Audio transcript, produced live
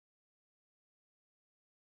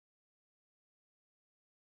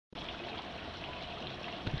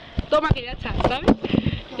Toma, que ya está, ¿sabes?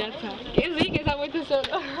 Ya está. Que sí, que se ha puesto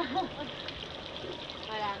solo.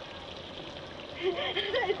 Hola.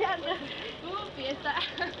 Fiesta.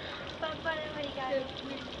 Papá de americano.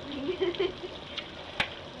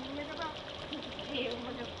 ¿Me toca? Sí, un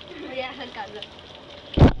poco. Voy a arrancarlo.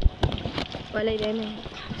 Hola, Irene.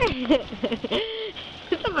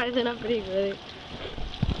 Esto parece una película de...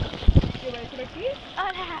 ¿Qué va a decir aquí?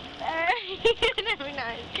 Hola.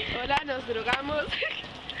 Hola, nos drogamos.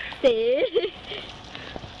 Sí.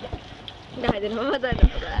 La gente nos va a matar, no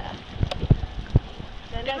pasa nada.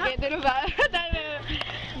 La gente nos va a matar.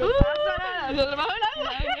 No pasa nada, nos vamos a la...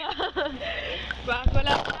 Bajo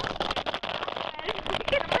la...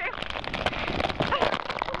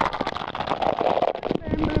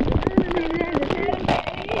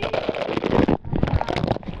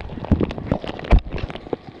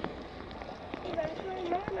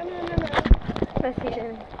 Así,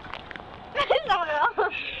 Irene.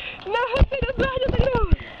 No, pero yo te creo.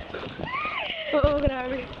 Oh,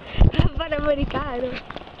 grave. Para americano.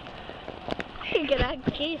 Y que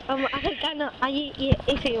aquí, vamos a acercarnos allí y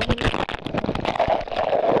seguimos.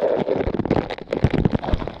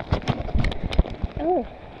 Oh.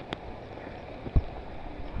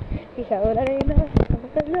 Pisado la arena,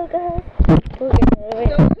 estamos tan locas. Estamos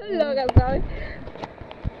locas, ¿sabes?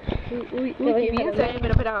 Uy, Te voy qué a bien dejar se ve,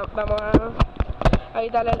 pero espera, vamos a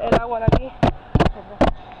quitar el agua de aquí.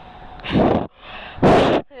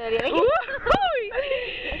 Uy,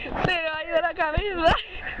 se me ha ido la cabeza. Lo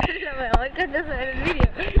mejor que se ve en el vídeo.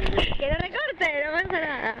 Que no recorte, no pasa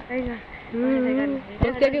nada. Venga.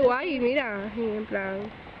 Hostia, qué guay, mira. Sí, en plan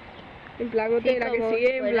hotel, la que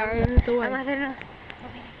sigue, en plan, todo guay. Vamos a hacernos.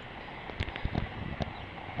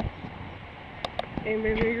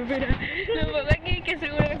 Espera, lo pongo aquí que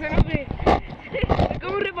seguro que se nos ve. Es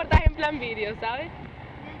como un reportaje en plan vídeo, ¿sabes?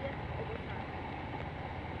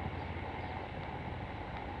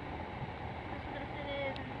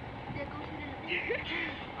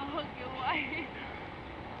 Oh, qué guay.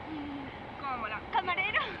 ¿Cómo mola?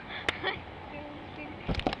 Camarero.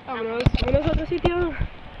 Vámonos a otro sitio.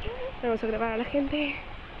 Vamos a grabar a la gente.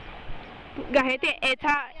 Gajete,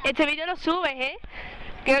 este vídeo lo subes, ¿eh?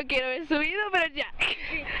 Que lo quiero ver subido, pero ya.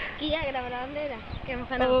 Y ya graba la bandera. Que hemos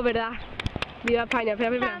ganado. Oh, verdad. Viva España,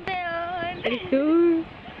 espera, espera. ¡Campeón! Eres tú.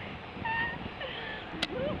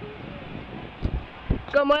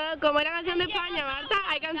 ¿Cómo es la canción de España, Marta?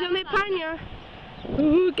 ¿Hay canción de España?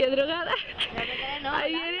 ¡Qué drogada!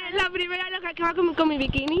 Ahí viene la primera loca que va con mi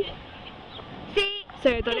bikini. Sí.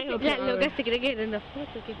 Se ve todo lejos. La pero- loca se cree que era una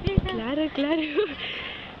foto. Que pesa. Claro, claro.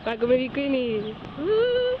 Va con mi bikini.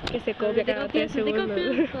 Que se copia cada 3 segundos.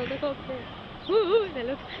 La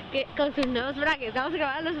loca. Que con sus nuevos brackets. Vamos a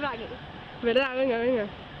grabar los brackets. ¿Verdad? Venga, venga.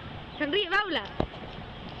 Sonríe, Paula.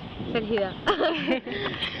 Felicidad.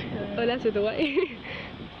 Hola, soy tu guay.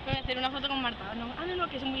 Voy a hacer una foto con Marta. No,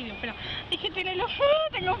 que es un vídeo. Espera. Es que tengo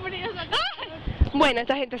frío. Bueno,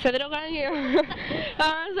 esta gente se droga y vamos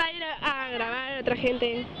a ir a grabar a otra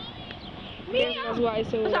gente. Que es más guay,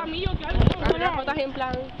 seguro. O sea, mío, claro. Hacer unas fotos en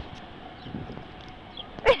plan.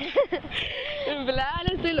 En plan,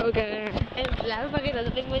 estoy loca. En plan, para que no te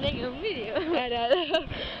den cuenta que es un vídeo. Claro.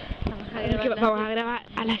 Vamos a grabar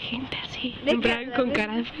a la gente así. En plan, con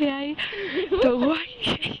cara de fea ahí. Todo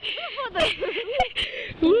guay.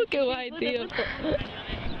 Qué guay, tío.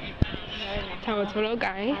 Estamos todo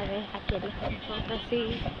locas, ¿eh? A ver, aquí hay las fotos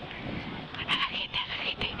así. A la gente.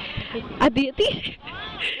 ¿A ti, a ti?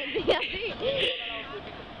 Y así.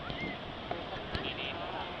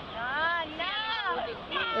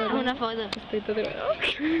 Haz una foto. Estoy todo drogado.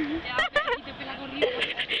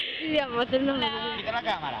 Y vamos a hacer una foto. Quita la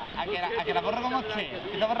cámara, a que la borro como usted,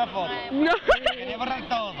 quita borrar foto, No. quería borrar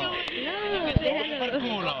todo, por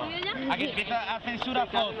culo, a que empieza a censurar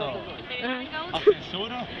fotos, ¿o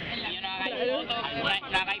censuro? No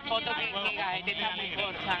hagáis fotos que Gajete está muy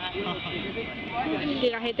corta. ¿Y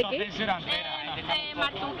la gente qué? Censura entera.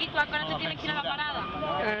 Martuki, tú ahora te tienes que ir a la parada.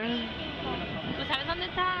 ¿Tú sabes dónde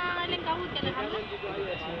está el encajute de Jaime?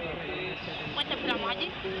 Pues te esperamos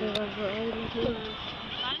allí.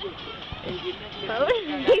 Paula,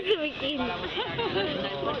 ese bikini. Para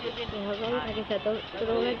que sea todo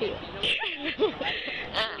negativo.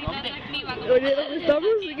 Oye, ¿dónde estamos?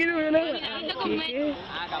 Si quiero ver nada. ¿Qué?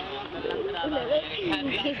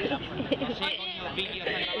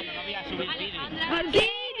 Alejandra, sí,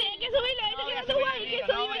 tienes que subirlo, eso que está guay, que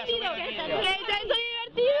eso es divertido. Que eso es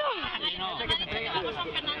divertido.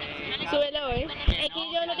 Súbelo, ¿eh? Es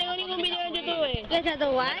que yo no tengo ningún vídeo en YouTube. ¿Le está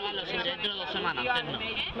todo guay? Lo subiré dentro de 2 semanas,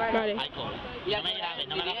 Vale. alcohol. No me grabes,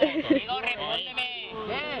 no me hagas fotos.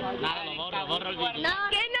 Nada, lo borro el vídeo. Que no,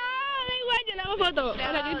 da igual, yo lo hago foto.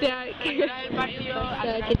 Hola, Cristian. O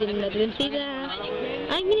sea, que tiene una trencita.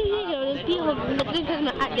 Ay, mira, mira, el tío, una trenza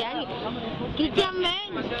de alguien. Cristian,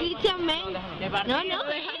 ven. Cristian, ven. No, no.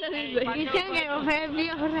 Cristian, que no ve el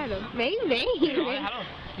tío raro. Ven, ven.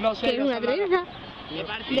 No sé. ¿Qué es una trenza?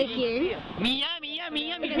 ¿De quién? Mía, mi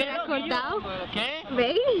 ¿Te la has cortado? ¿Qué?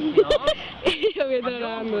 ¿Ven? Yo que estoy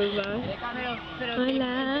grabando, ¿sabes?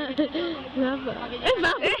 Hola. Guapa.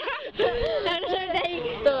 ¡Guapa! No, suelta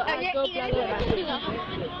ahí. Todo acopladora.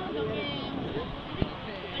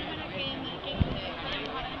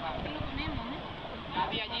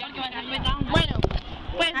 Bueno,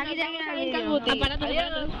 Pues aquí tenemos al Encabuti. aparato.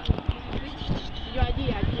 Yo allí.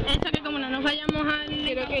 Eso que como no nos vayamos al...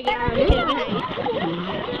 Creo que ya.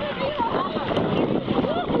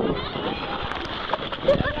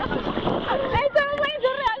 Esto no puede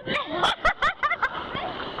ser real.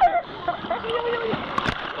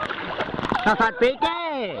 ¡No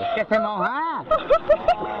salpique! ¡Que se moja!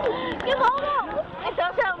 ¡Qué mono! Esto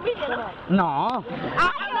no será un vídeo, ¿no? No.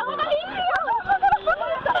 ¡Ay, no,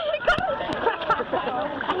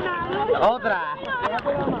 no, Otra.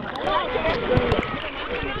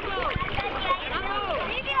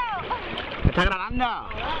 ¿Me está grabando?